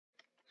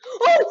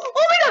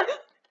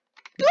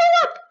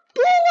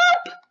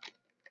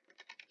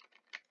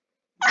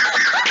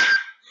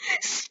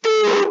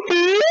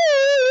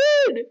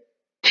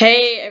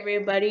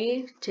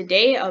everybody.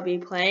 Today I'll be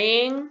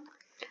playing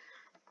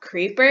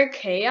Creeper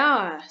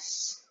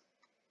Chaos.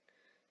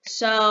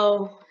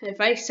 So,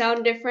 if I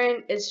sound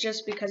different, it's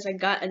just because I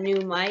got a new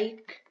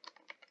mic.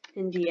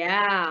 And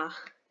yeah.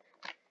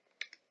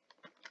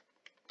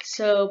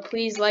 So,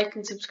 please like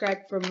and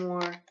subscribe for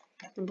more.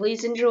 And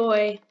please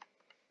enjoy.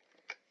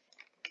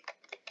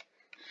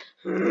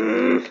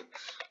 Not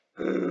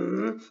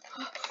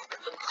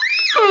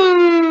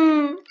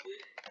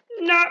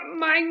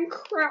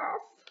Minecraft.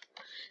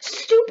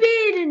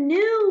 Stupid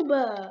noob.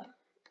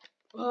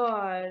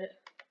 God.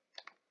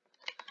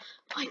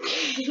 I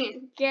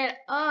can't get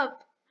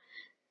up.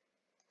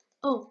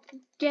 Oh,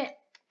 get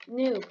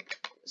noob.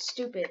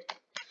 Stupid.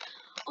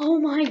 Oh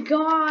my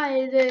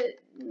god.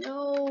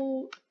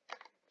 No.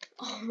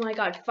 Oh my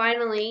god.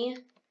 Finally.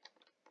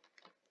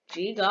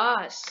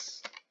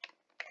 G-Goss.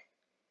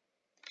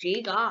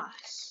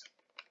 G-Goss.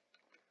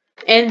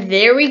 And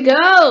there we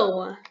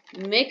go.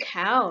 Mick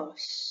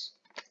House.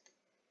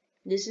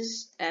 This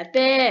is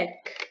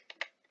epic.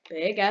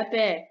 Big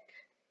epic.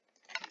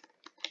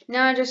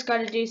 Now I just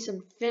gotta do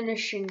some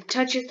finishing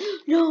touches.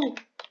 No!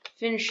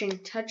 Finishing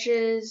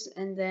touches,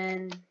 and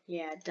then,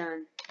 yeah,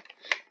 done.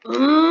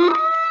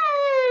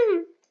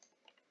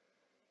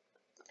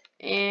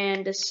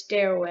 And a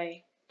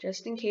stairway,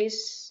 just in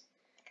case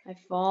I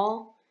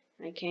fall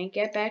and I can't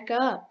get back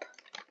up.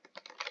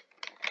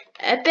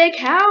 Epic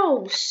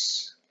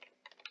house!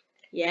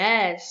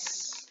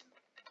 Yes.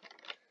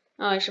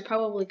 Oh, I should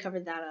probably cover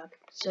that up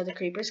so the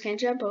creepers can't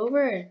jump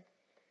over.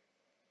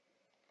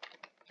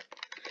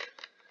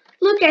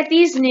 Look at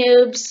these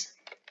noobs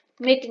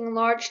making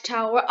large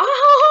tower.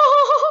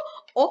 Oh!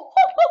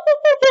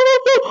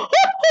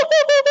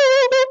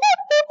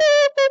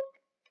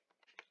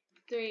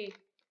 3,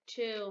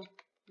 2,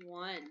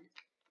 1.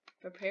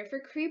 Prepare for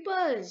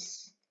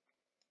creepers.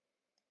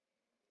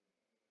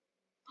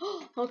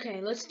 Okay,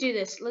 let's do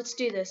this. Let's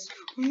do this.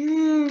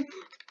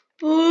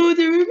 Oh,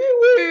 they're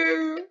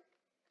everywhere.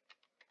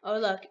 Oh,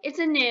 look, it's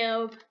a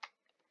noob.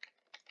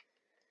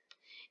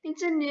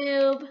 It's a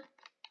noob.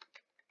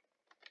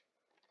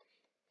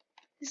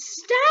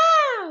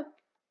 Stop!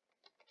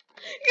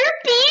 You're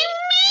being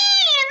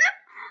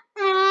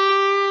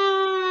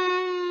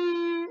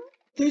mean!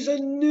 There's a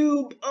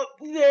noob up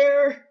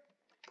there.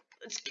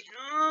 Let's get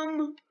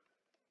him.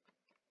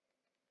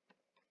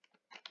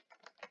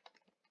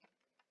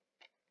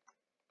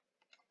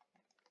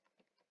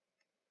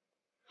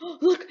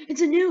 Look,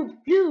 it's a noob.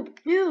 Noob.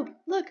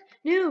 Look,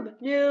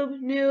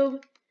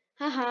 noob.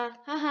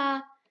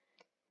 Haha.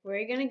 Where are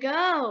you gonna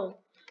go?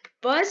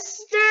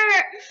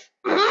 Buster!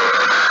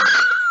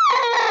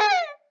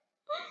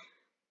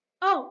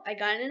 Oh, I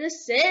got an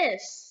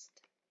assist.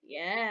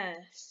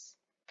 Yes.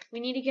 We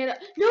need to get up.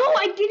 No,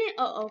 I didn't.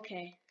 Oh,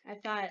 okay. I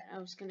thought I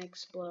was gonna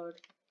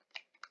explode.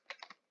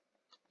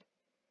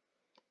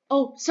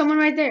 Oh, someone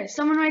right there.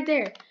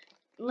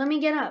 Let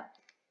me get up.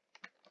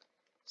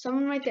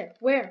 Someone right there.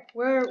 Where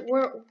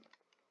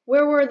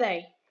were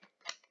they?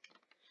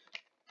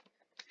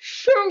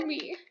 Show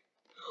me.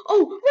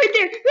 Oh,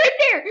 right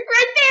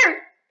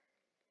there.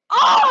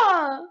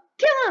 Oh,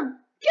 kill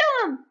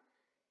him.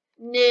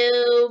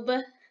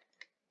 Noob.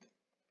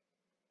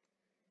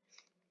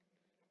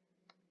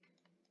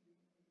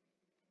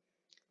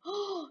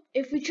 Oh,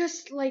 if we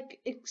just like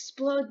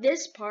explode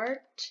this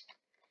part,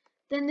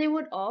 then they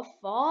would all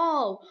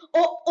fall.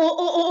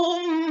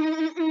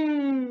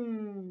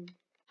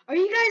 Are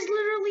you guys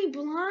literally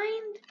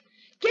blind?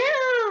 Get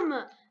him!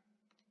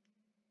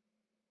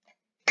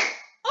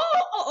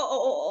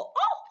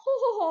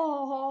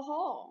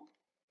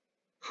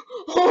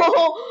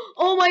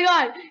 Oh my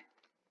god!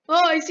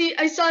 Oh,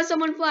 I saw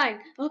someone flying.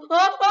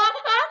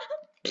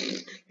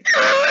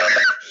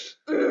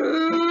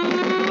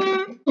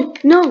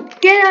 No,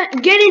 get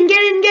in!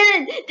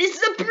 This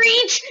is a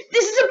breach!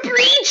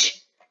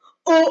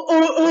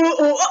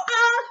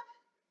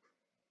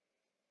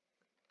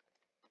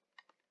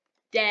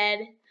 Dead.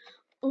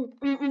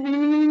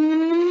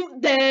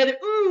 Dead.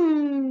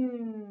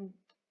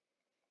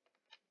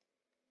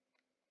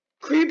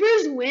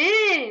 Creepers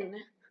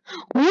win.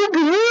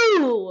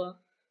 Woohoo!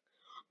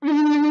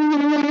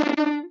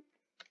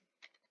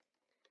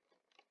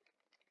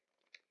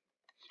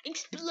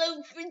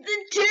 Explode for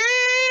the turn.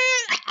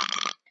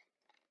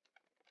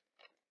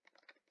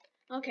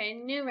 Okay,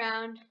 new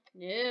round.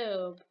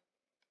 Noob.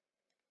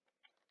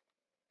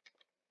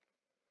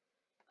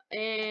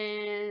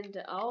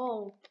 And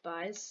I'll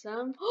buy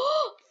some.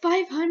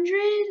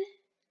 500?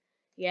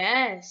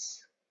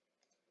 Yes.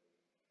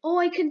 Oh,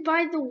 I can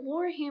buy the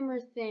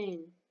Warhammer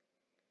thing.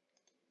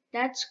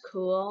 That's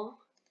cool.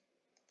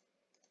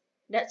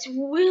 That's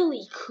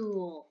really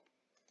cool,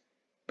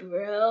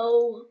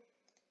 bro.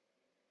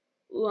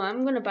 Ooh,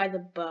 I'm gonna buy the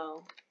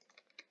bow.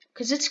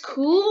 'Cause it's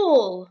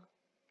cool.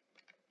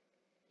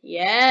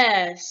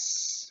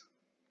 Yes.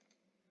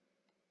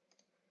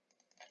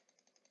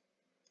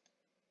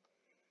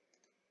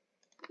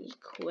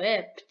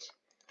 Equipped.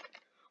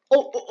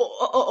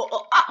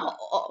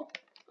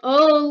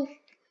 Oh,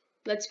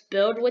 let's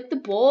build with the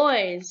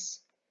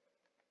boys.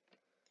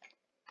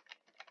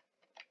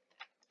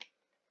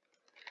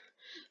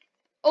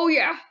 Oh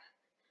yeah,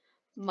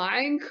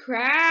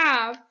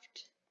 Minecraft.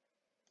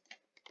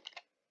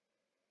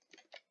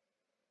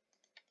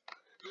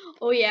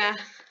 Oh yeah,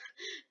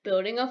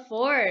 building a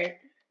fort.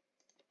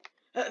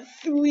 At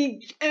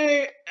 3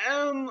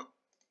 a.m.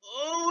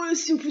 Oh,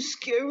 it's super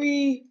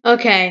scary.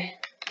 Okay.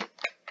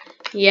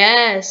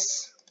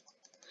 Yes.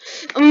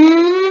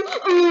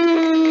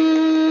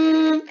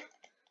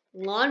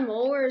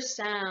 Lawnmower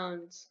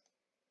sounds.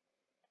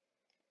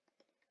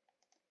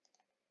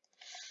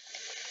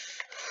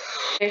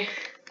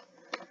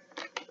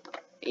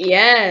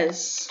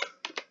 Yes.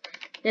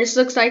 This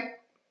looks like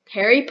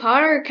Harry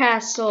Potter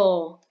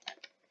castle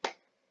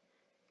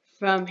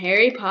from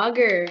Harry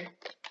Potter.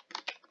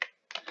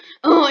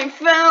 Oh, I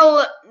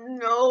fell.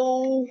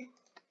 No.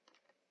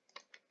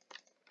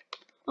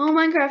 Oh,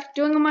 Minecraft.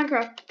 Doing a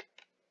Minecraft.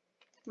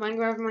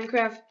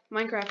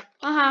 Minecraft.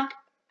 Haha.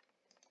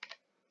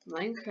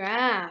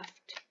 Minecraft.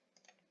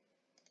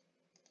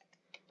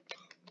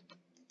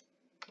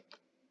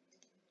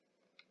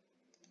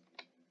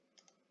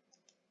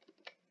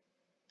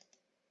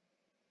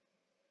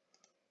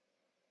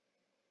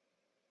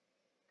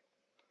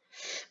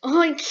 Oh,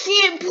 I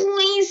can't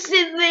place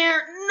it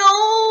there.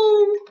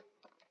 No.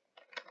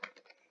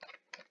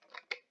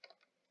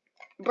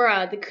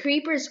 Bruh, the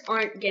creepers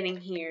aren't getting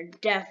here.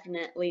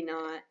 Definitely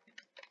not.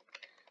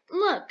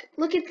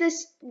 Look at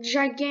this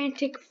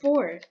gigantic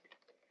fort.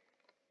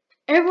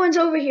 Everyone's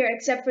over here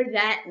except for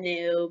that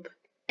noob.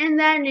 And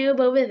that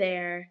noob over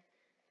there.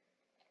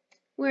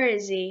 Where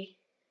is he?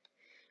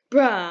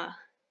 Bruh,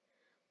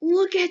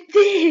 look at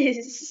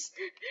this.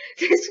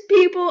 There's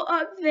people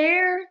up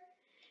there.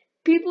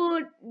 People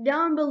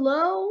down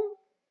below.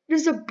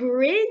 There's a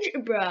bridge.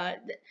 Bruh,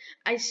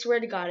 I swear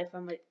to God, if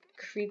I'm a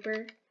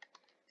creeper.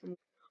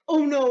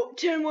 Oh no,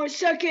 10 more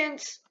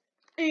seconds.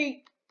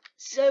 8,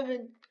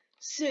 7,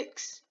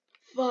 6,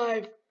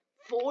 5,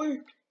 4,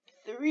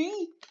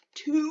 3,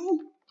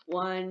 2,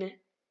 1.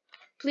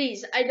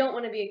 Please, I don't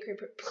want to be a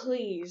creeper.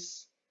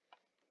 Please.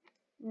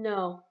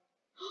 No.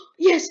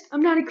 Yes,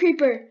 I'm not a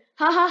creeper.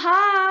 Ha ha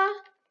ha.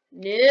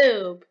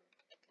 Noob.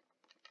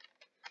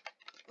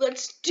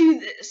 Let's do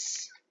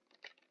this.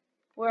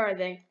 Where are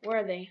they? Where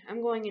are they?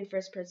 I'm going in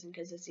first person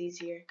because it's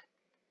easier.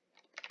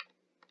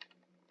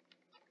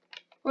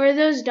 Where are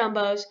those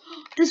dumbos?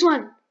 This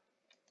one.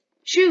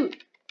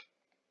 Shoot.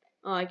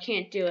 Oh, I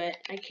can't do it.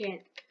 I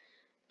can't.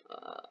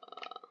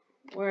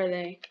 Where are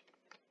they?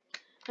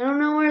 I don't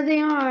know where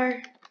they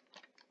are.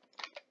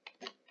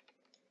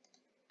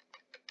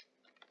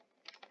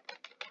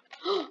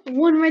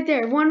 One right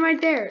there. One right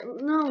there.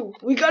 No.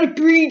 We got a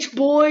breach,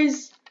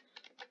 boys.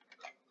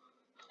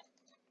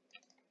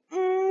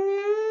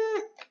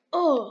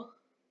 Oh.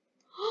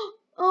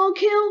 Oh,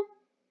 kill.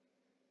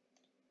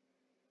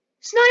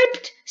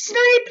 Sniped.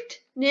 Sniped.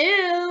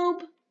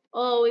 Noob.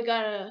 Oh, we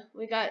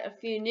got a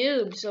few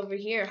noobs over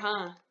here,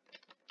 huh?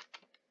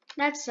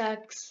 That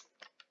sucks.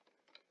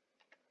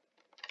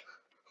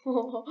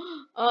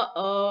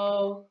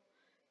 Uh-oh.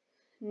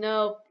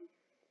 Nope.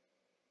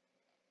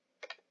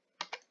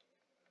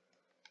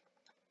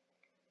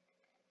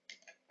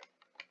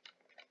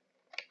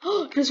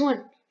 Oh, there's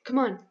one. Come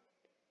on.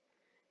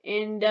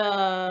 And,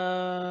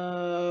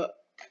 oh!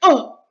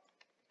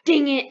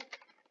 Dang it.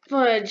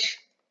 Fudge.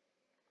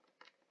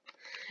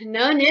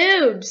 No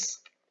noobs.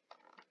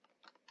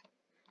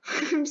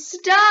 I'm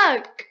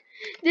stuck.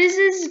 This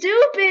is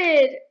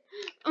stupid.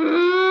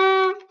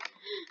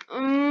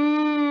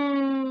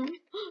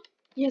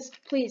 Yes,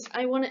 please.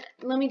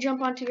 Let me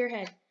jump onto your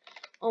head.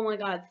 Oh my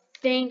God.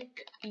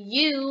 Thank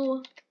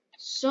you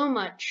so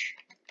much.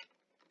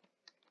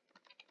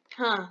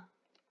 Huh.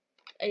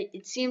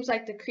 It seems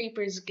like the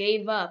creepers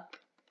gave up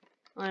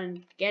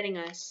on getting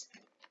us.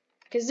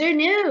 Because they're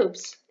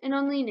noobs. And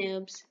only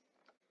noobs.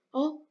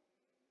 Oh.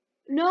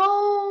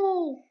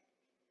 No.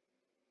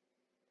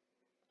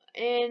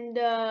 And,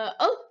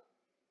 oh.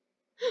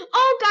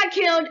 Oh, got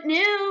killed.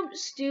 Noob.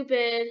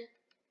 Stupid.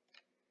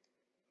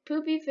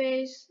 Poopy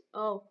face.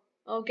 Oh.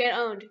 Oh, get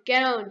owned.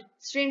 Get owned.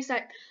 Stream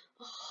snipe.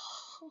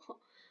 Oh.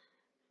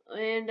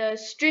 And,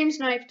 stream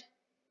sniped.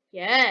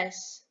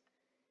 Yes.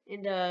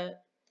 And,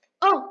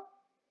 oh.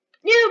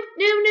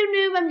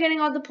 Noob. I'm getting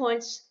all the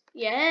points.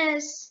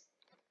 Yes.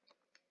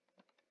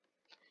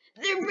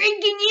 They're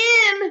breaking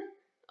in.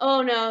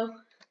 Oh, no.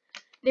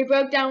 They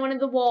broke down one of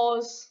the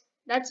walls.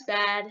 That's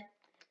bad.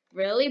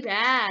 Really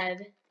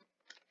bad.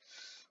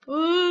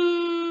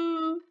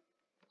 Ooh.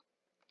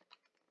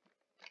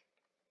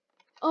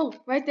 Oh,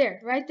 right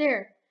there. Right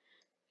there.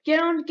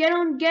 Get on.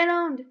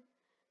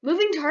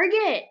 Moving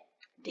target.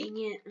 Dang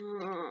it.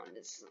 Oh,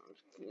 this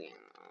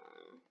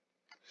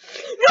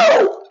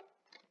No!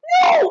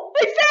 No!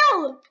 I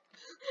fell!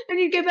 I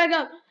need to get back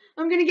up.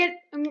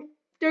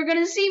 They're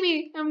gonna see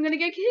me. I'm gonna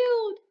get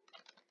killed.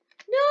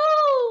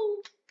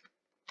 No!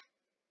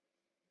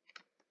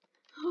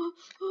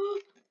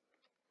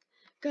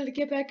 Gotta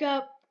get back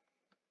up.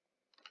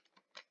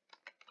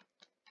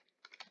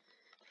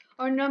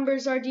 Our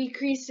numbers are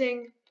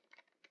decreasing.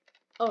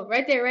 Oh,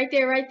 right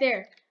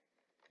there.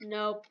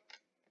 Nope.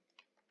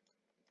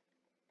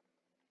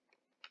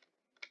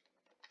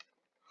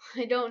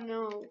 I don't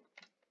know.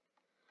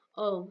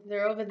 Oh,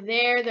 they're over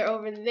there. They're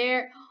over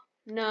there.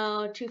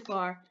 No, too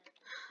far.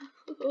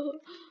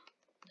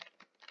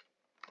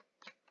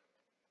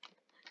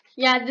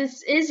 Yeah,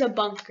 this is a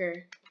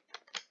bunker.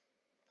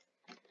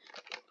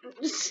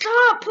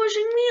 Stop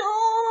pushing me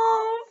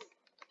off!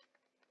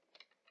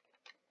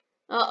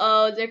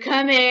 Uh-oh, they're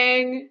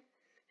coming.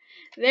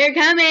 They're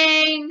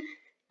coming.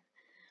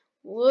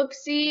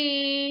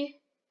 Whoopsie.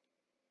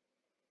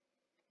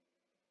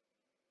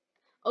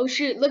 Oh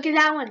shoot, look at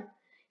that one.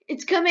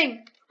 It's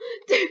coming.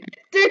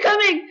 They're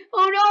coming.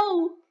 Oh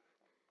no.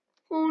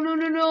 Oh no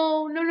no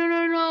no. No no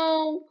no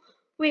no.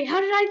 Wait,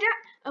 how did I die?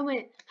 Oh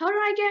wait, how did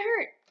I get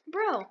hurt?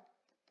 Bro.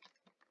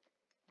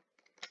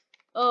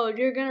 Oh,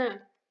 you're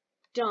gonna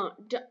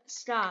don't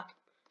stop.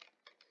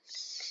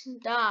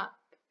 Stop.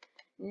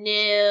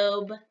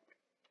 Noob.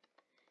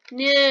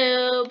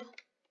 Noob.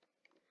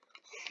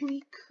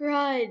 Holy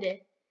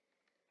crud.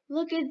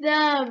 Look at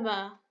them.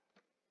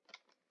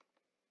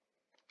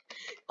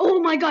 Oh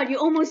my god, you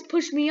almost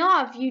pushed me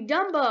off, you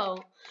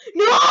Dumbo.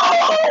 No!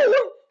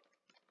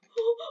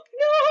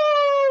 No!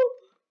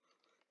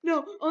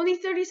 No, only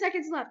 30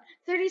 seconds left.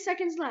 30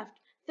 seconds left.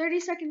 30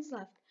 seconds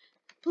left.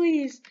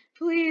 Please,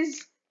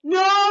 please.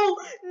 No!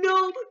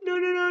 No, no,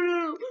 no, no,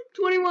 no.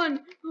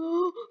 21.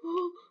 Oh,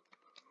 oh,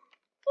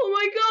 oh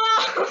my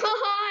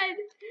god!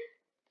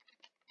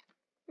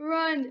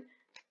 Run.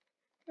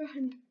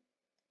 Run.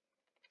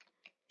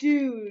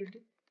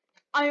 Dude,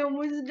 I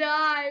almost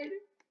died.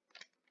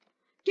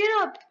 Get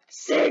up.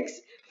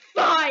 6,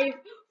 5,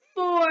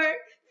 4,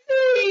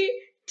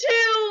 3,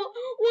 2,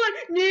 1.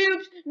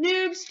 Noobs,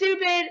 noobs,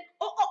 stupid.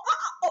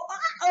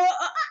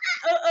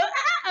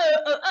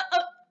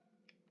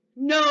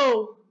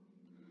 No.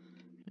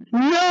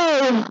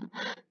 No.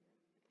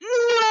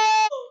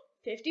 No.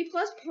 50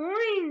 plus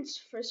points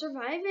for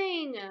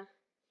surviving.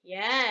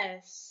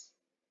 Yes.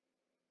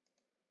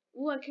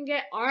 Ooh, I can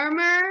get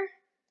armor.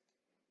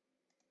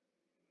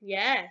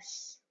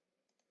 Yes.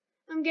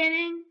 I'm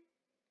getting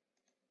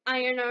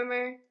iron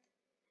armor.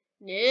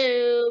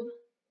 Noob.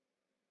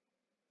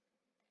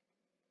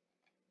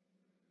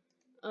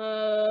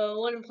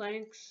 Wooden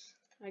planks,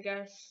 I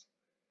guess.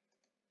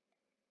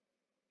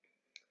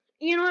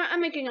 You know what? I'm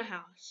making a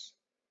house.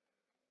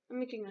 I'm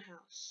making a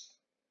house.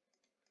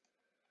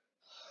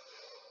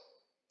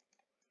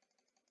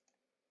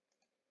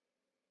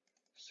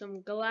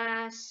 Some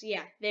glass.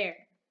 Yeah,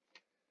 there.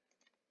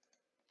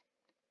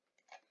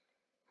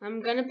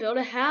 I'm gonna build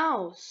a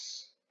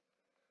house.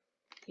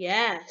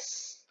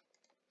 Yes.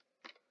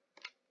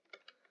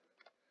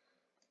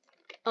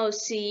 I'll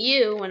see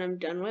you when I'm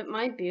done with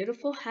my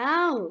beautiful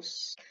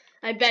house.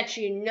 I bet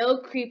you no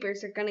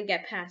creepers are gonna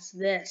get past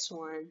this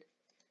one.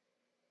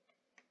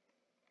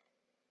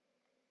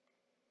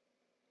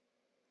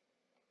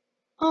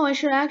 Oh, I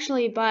should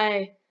actually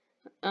buy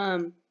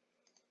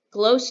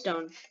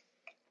glowstone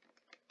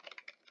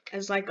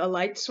as like a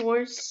light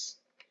source.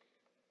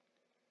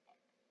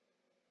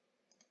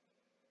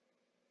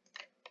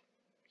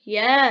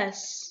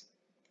 Yes.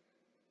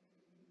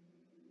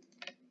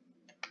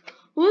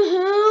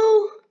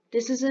 Woohoo!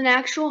 This is an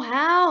actual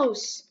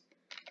house.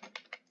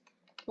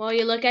 Well,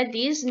 you look at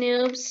these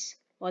noobs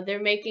while they're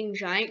making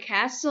giant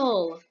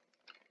castle.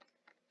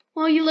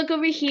 Well, you look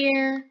over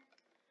here,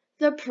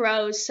 the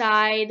pro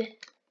side.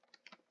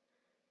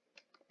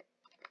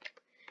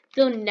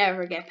 They'll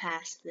never get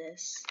past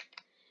this.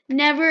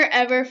 Never,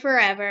 ever,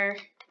 forever.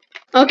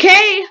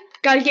 Okay,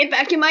 gotta get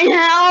back in my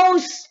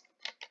house.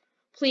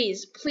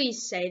 Please,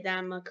 please say that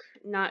I'm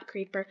not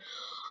creeper.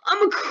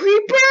 I'm a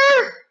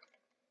creeper!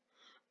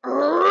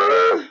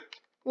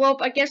 Well,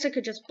 I guess I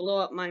could just blow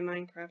up my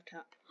Minecraft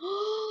house.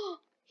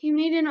 He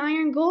made an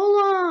iron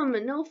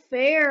golem. No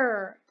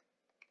fair.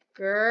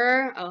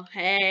 Grr. Oh,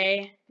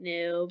 hey,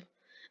 noob.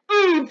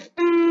 Get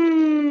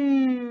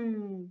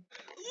on!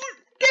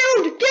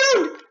 Get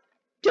on!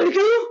 Did I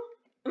go?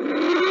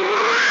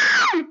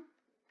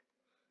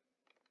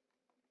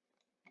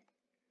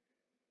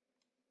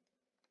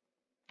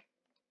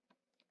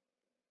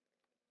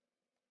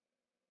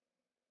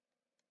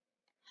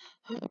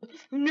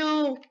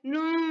 No,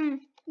 no,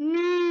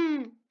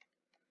 no,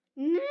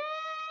 no.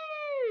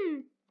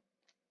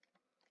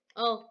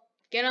 Oh,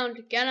 get on,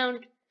 get on,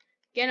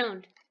 get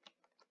on.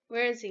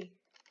 Where is he?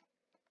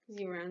 Is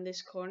he around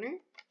this corner? Yeah,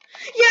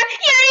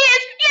 he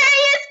is! Yeah,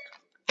 he is!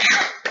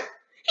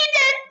 He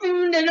did!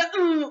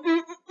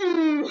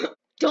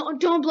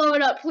 Don't blow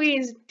it up,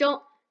 please.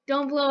 Don't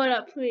blow it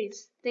up,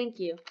 please. Thank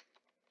you.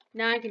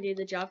 Now I can do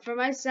the job for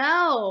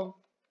myself.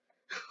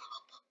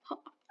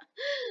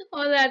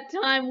 All that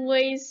time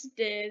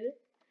wasted.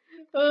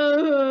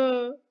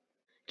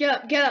 Get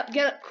up, get up,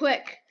 get up,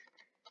 quick.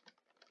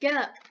 Get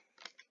up.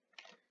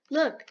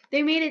 Look,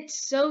 they made it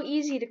so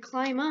easy to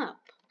climb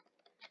up.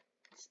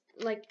 It's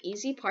like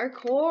easy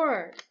parkour.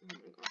 Oh my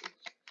god.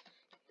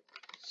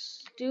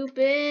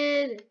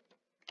 Stupid.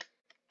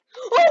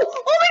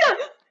 Oh my god!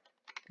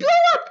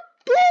 Blow up!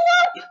 Blow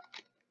up!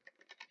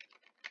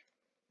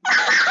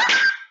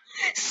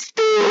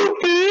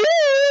 Stupid!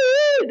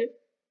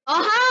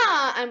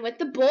 Aha! I'm with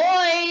the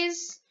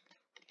boys.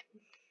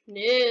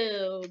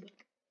 Noob.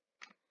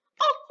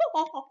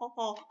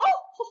 Oh.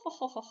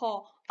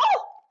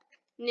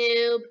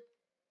 Noob.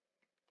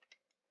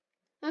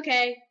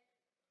 Okay.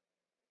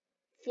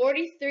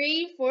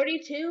 43,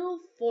 42,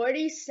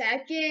 40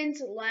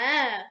 seconds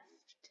left.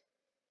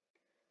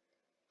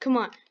 Come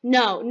on.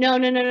 No.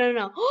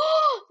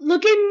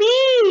 Look at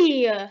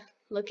me.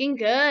 Looking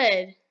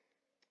good.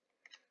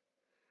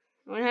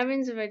 What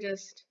happens if I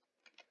just...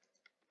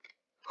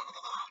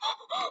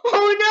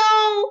 Oh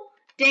no!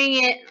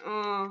 Dang it.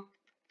 Oh.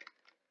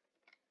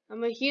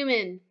 I'm a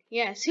human.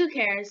 Yes, who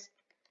cares?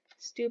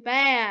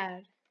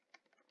 Stupid.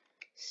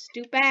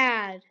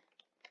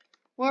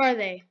 Where are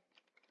they?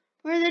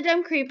 Where are the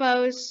dumb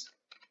creepos?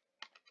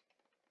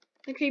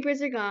 The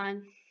creepers are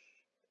gone.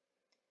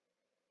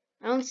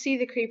 I don't see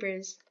the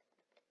creepers.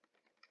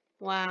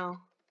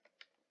 Wow.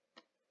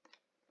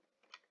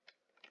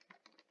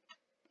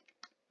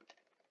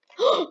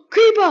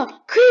 Creeper!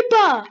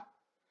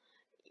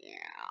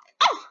 Yeah.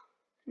 Oh!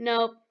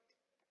 Nope.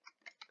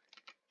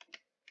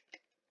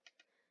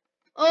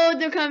 Oh,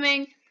 they're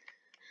coming.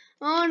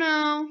 Oh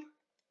no.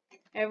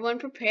 Everyone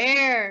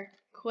prepare.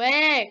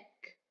 Quick.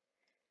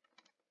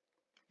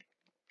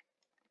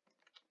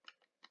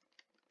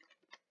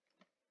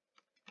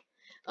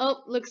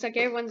 Oh, looks like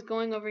everyone's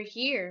going over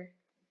here.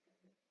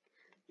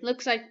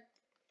 Looks like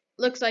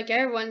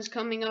everyone's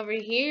coming over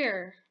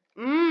here.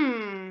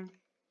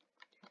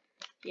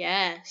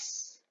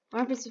 Yes. What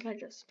happens if I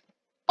just...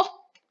 Oh!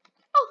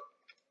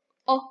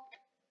 Oh!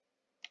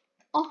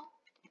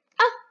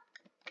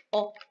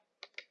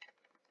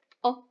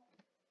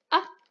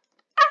 Ah!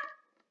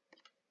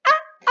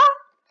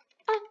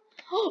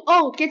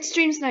 Oh, get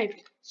stream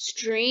sniped.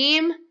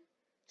 Stream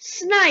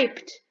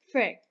sniped.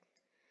 Frick.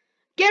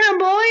 Get him,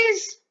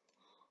 boys!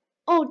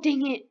 Oh,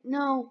 dang it.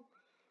 No.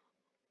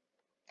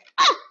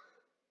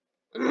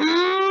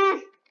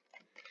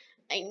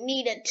 I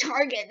need a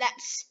target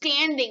that's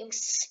standing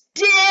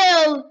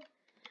still.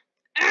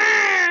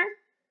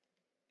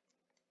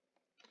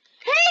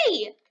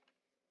 Hey!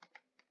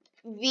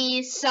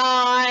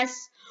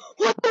 Vsauce.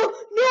 Oh,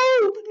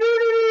 no.